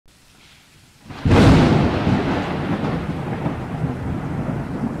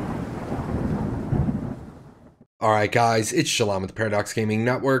Alright guys, it's Khrolan with the Paradox Gaming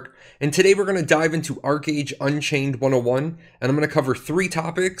Network, and today we're going to dive into Archeage Unchained 101, and I'm going to cover 3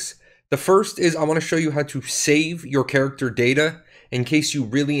 topics. The first is I want to show you how to save your character data in case you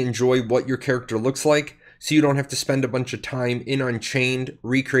really enjoy what your character looks like, so you don't have to spend a bunch of time in Unchained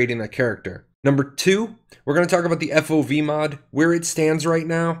recreating that character. Number 2, we're going to talk about the FOV mod, where it stands right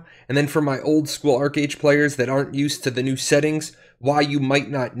now, and then for my old school Archeage players that aren't used to the new settings, why you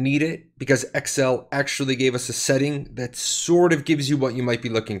might not need it, because XL actually gave us a setting that sort of gives you what you might be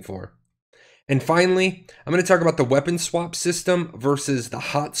looking for. And finally, I'm going to talk about the weapon swap system versus the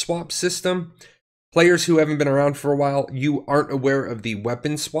hot swap system. Players who haven't been around for a while, you aren't aware of the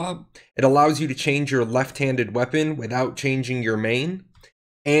weapon swap. It allows you to change your left-handed weapon without changing your main.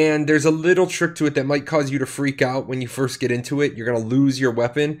 And there's a little trick to it that might cause you to freak out when you first get into it. You're going to lose your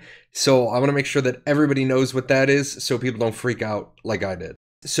weapon. So I want to make sure that everybody knows what that is so people don't freak out like I did.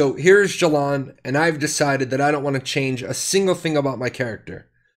 So here's Khrolan, and I've decided that I don't want to change a single thing about my character.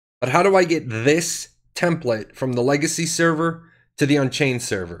 But how do I get this template from the Legacy server to the Unchained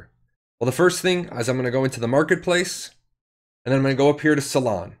server? Well, the first thing is I'm going to go into the marketplace, and then I'm going to go up here to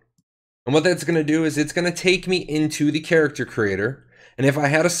Salon. And what that's going to do is it's going to take me into the character creator. And if I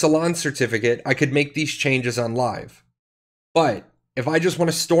had a Salon certificate, I could make these changes on live. But if I just want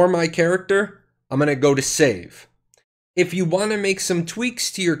to store my character, I'm going to go to save. If you want to make some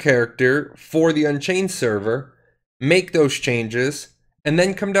tweaks to your character for the Unchained server, make those changes, and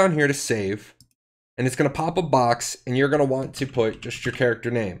then come down here to save. And it's going to pop a box, and you're going to want to put just your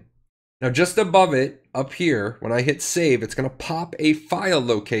character name. Now just above it, up here, when I hit save, it's going to pop a file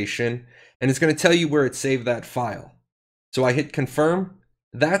location, and it's going to tell you where it saved that file. So I hit confirm,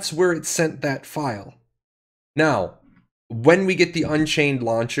 that's where it sent that file. Now, when we get the Unchained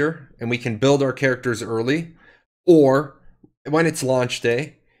launcher and we can build our characters early, or when it's launch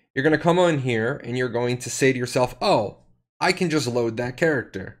day, you're going to come on here and you're going to say to yourself, oh, I can just load that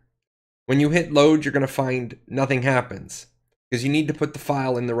character. When you hit load, you're going to find nothing happens because you need to put the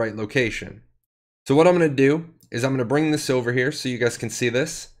file in the right location. So what I'm going to do is I'm going to bring this over here so you guys can see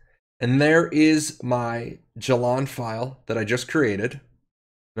this. And there is my Khrolan file that I just created.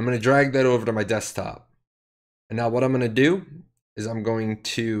 I'm going to drag that over to my desktop. And now what I'm going to do is I'm going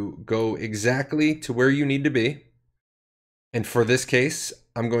to go exactly to where you need to be. And for this case,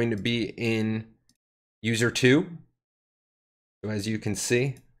 I'm going to be in user 2. So as you can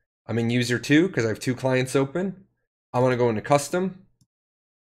see, I'm in user 2 because I have 2 clients open. I want to go into custom.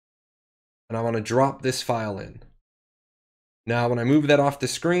 And I want to drop this file in. Now when I move that off the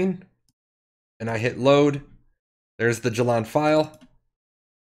screen, and I hit load, there's the Khrolan file.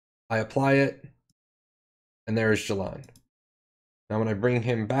 I apply it, and there's Khrolan. Now when I bring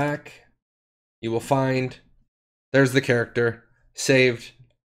him back, you will find there's the character, saved,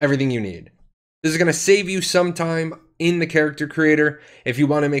 everything you need. This is going to save you some time in the character creator if you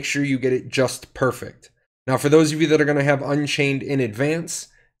want to make sure you get it just perfect. Now for those of you that are going to have Unchained in advance,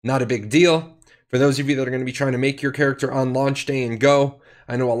 not a big deal. For those of you that are going to be trying to make your character on launch day and go,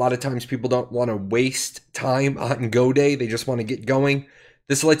 I know a lot of times people don't want to waste time on go day. They just want to get going.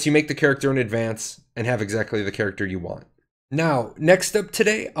 This lets you make the character in advance and have exactly the character you want. Now, next up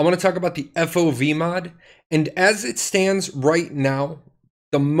today, I want to talk about the FOV mod. And as it stands right now,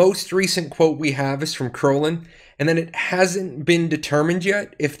 the most recent quote we have is from Khrolan. And then it hasn't been determined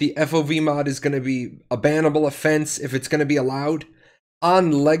yet if the FOV mod is going to be a bannable offense, if it's going to be allowed.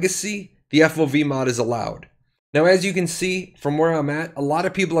 On Legacy, the FOV mod is allowed. Now, as you can see from where I'm at, a lot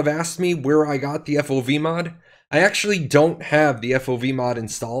of people have asked me where I got the FOV mod. I actually don't have the FOV mod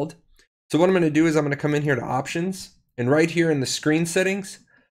installed. So what I'm going to do is I'm going to come in here to options, and right here in the screen settings,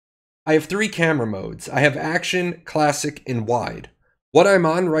 I have 3 camera modes. I have action, classic, and wide. What I'm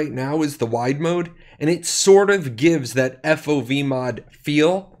on right now is the wide mode, and it sort of gives that FOV mod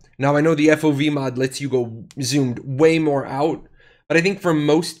feel. Now, I know the FOV mod lets you go zoomed way more out, but I think for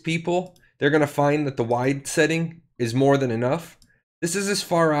most people, they're going to find that the wide setting is more than enough. This is as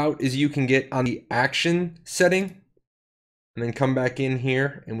far out as you can get on the action setting. And then come back in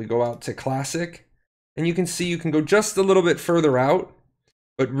here and we go out to classic. And you can see you can go just a little bit further out.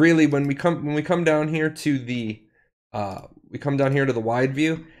 But really when we come down here to the wide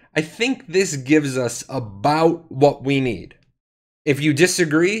view, I think this gives us about what we need. If you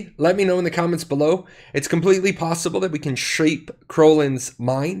disagree, let me know in the comments below. It's completely possible that we can shape Khrolan's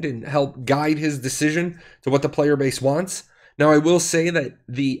mind and help guide his decision to what the player base wants. Now, I will say that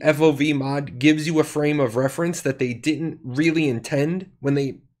the FOV mod gives you a frame of reference that they didn't really intend when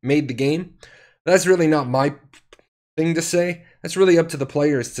they made the game. That's really not my thing to say. That's really up to the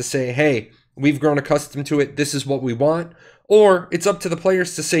players to say, hey, we've grown accustomed to it. This is what we want. Or it's up to the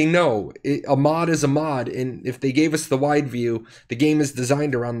players to say no. A mod is a mod, and if they gave us the wide view, the game is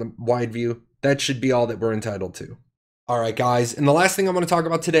designed around the wide view, that should be all that we're entitled to. Alright guys, and the last thing I want to talk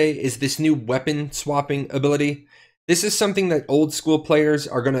about today is this new weapon swapping ability. This is something that old school players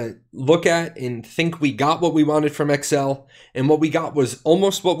are going to look at and think we got what we wanted from XL, and what we got was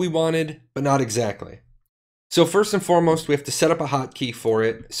almost what we wanted, but not exactly. So first and foremost, we have to set up a hotkey for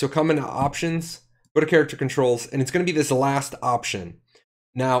it. So come into options, go to character controls, and it's going to be this last option.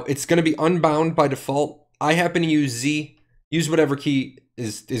 Now, it's going to be unbound by default. I happen to use Z. Use whatever key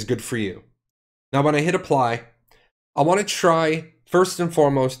is good for you. Now, when I hit apply, I want to try, first and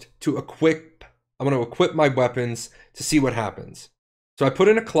foremost, to equip. I want to equip my weapons to see what happens. So I put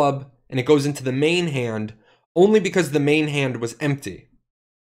in a club, and it goes into the main hand, only because the main hand was empty.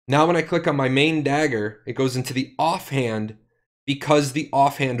 Now, when I click on my main dagger, it goes into the offhand because the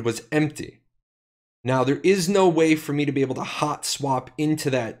offhand was empty. Now, there is no way for me to be able to hot swap into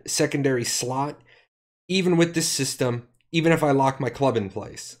that secondary slot, even with this system, even if I lock my club in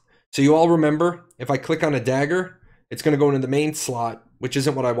place. So you all remember, if I click on a dagger, it's going to go into the main slot, which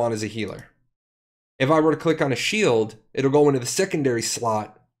isn't what I want as a healer. If I were to click on a shield, it'll go into the secondary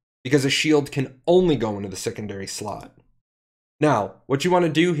slot, because a shield can only go into the secondary slot. Now, what you want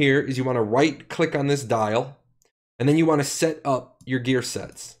to do here is you want to right-click on this dial, and then you want to set up your gear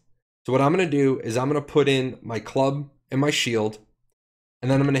sets. So what I'm going to do is I'm going to put in my club and my shield, and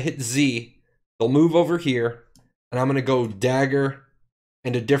then I'm going to hit Z. They'll move over here, and I'm going to go dagger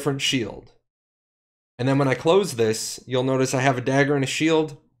and a different shield. And then when I close this, you'll notice I have a dagger and a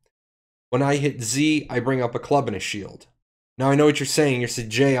shield. When I hit Z, I bring up a club and a shield. Now I know what you're saying. You're saying,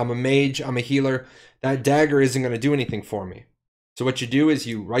 Jay, I'm a mage, I'm a healer. That dagger isn't going to do anything for me. So what you do is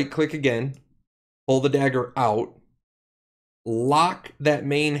you right-click again, pull the dagger out, lock that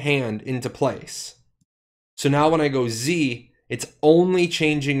main hand into place. So now when I go Z, it's only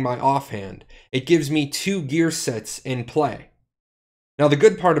changing my offhand. It gives me 2 gear sets in play. Now the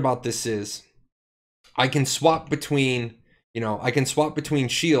good part about this is I can swap between,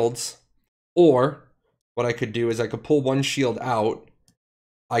 shields, or what I could do is I could pull one shield out,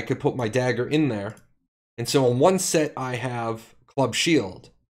 I could put my dagger in there, and so in one set I have club shield.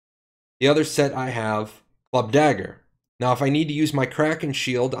 The other set I have club dagger. Now, if I need to use my Kraken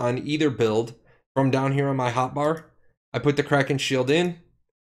shield on either build, from down here on my hotbar, I put the Kraken shield in,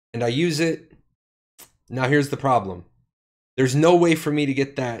 and I use it. Now, here's the problem. There's no way for me to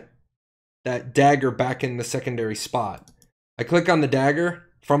get that dagger back in the secondary spot. I click on the dagger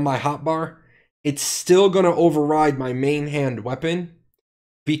from my hotbar. It's still going to override my main hand weapon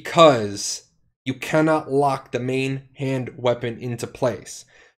because you cannot lock the main hand weapon into place.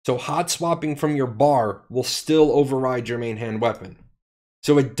 So hot swapping from your bar will still override your main hand weapon.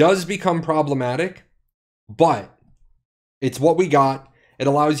 So it does become problematic, but it's what we got. It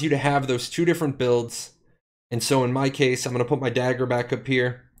allows you to have those 2 different builds. And so in my case, I'm going to put my dagger back up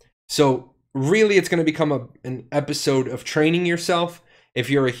here. So really it's going to become an episode of training yourself. If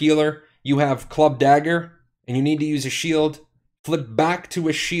you're a healer, you have club dagger and you need to use a shield, flip back to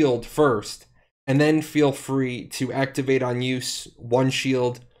a shield first, and then feel free to activate on use one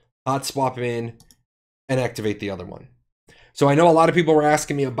shield, hot swap in, and activate the other one. So I know a lot of people were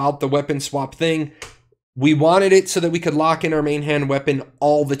asking me about the weapon swap thing. We wanted it so that we could lock in our main hand weapon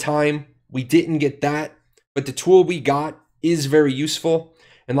all the time. We didn't get that, but the tool we got is very useful.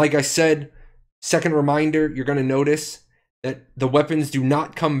 And like I said, second reminder, you're going to notice that the weapons do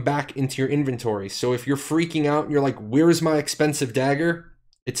not come back into your inventory. So if you're freaking out and you're like, where's my expensive dagger?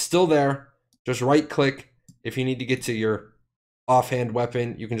 It's still there. Just right click. If you need to get to your offhand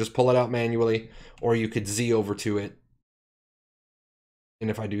weapon, you can just pull it out manually, or you could Z over to it.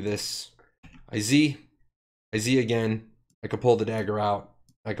 And if I do this, I Z again, I could pull the dagger out,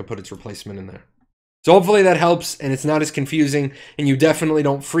 I could put its replacement in there. So hopefully that helps and it's not as confusing, and you definitely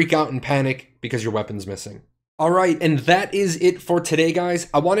don't freak out and panic because your weapon's missing. Alright, and that is it for today, guys.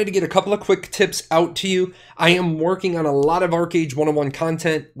 I wanted to get a couple of quick tips out to you. I am working on a lot of Archeage 101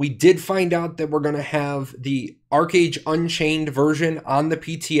 content. We did find out that we're going to have the Archeage Unchained version on the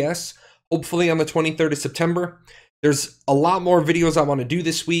PTS, hopefully on the 23rd of September. There's a lot more videos I want to do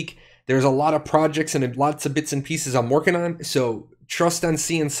this week. There's a lot of projects and lots of bits and pieces I'm working on, so trust on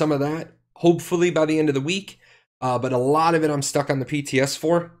seeing some of that, hopefully by the end of the week. But a lot of it I'm stuck on the PTS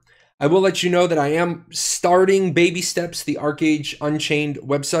for. I will let you know that I am starting baby steps, the Archeage Unchained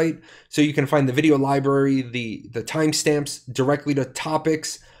website, so you can find the video library, the timestamps directly to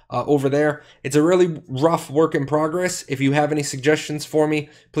topics over there. It's a really rough work in progress. If you have any suggestions for me,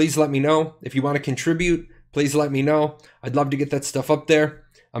 please let me know. If you want to contribute, please let me know. I'd love to get that stuff up there.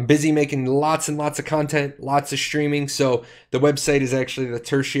 I'm busy making lots and lots of content, lots of streaming, so the website is actually the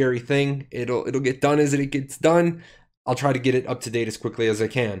tertiary thing. It'll get done as it gets done. I'll try to get it up to date as quickly as I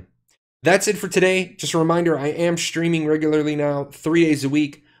can. That's it for today. Just a reminder, I am streaming regularly now, 3 days a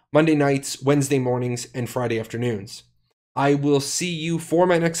week, Monday nights, Wednesday mornings, and Friday afternoons. I will see you for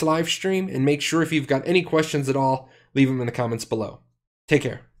my next live stream, and make sure if you've got any questions at all, leave them in the comments below. Take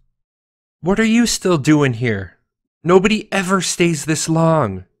care. What are you still doing here? Nobody ever stays this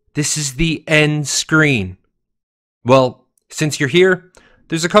long. This is the end screen. Well, since you're here,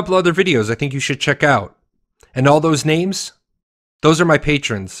 there's a couple other videos I think you should check out. And all those names? Those are my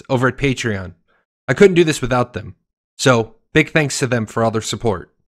patrons over at Patreon. I couldn't do this without them. So, big thanks to them for all their support.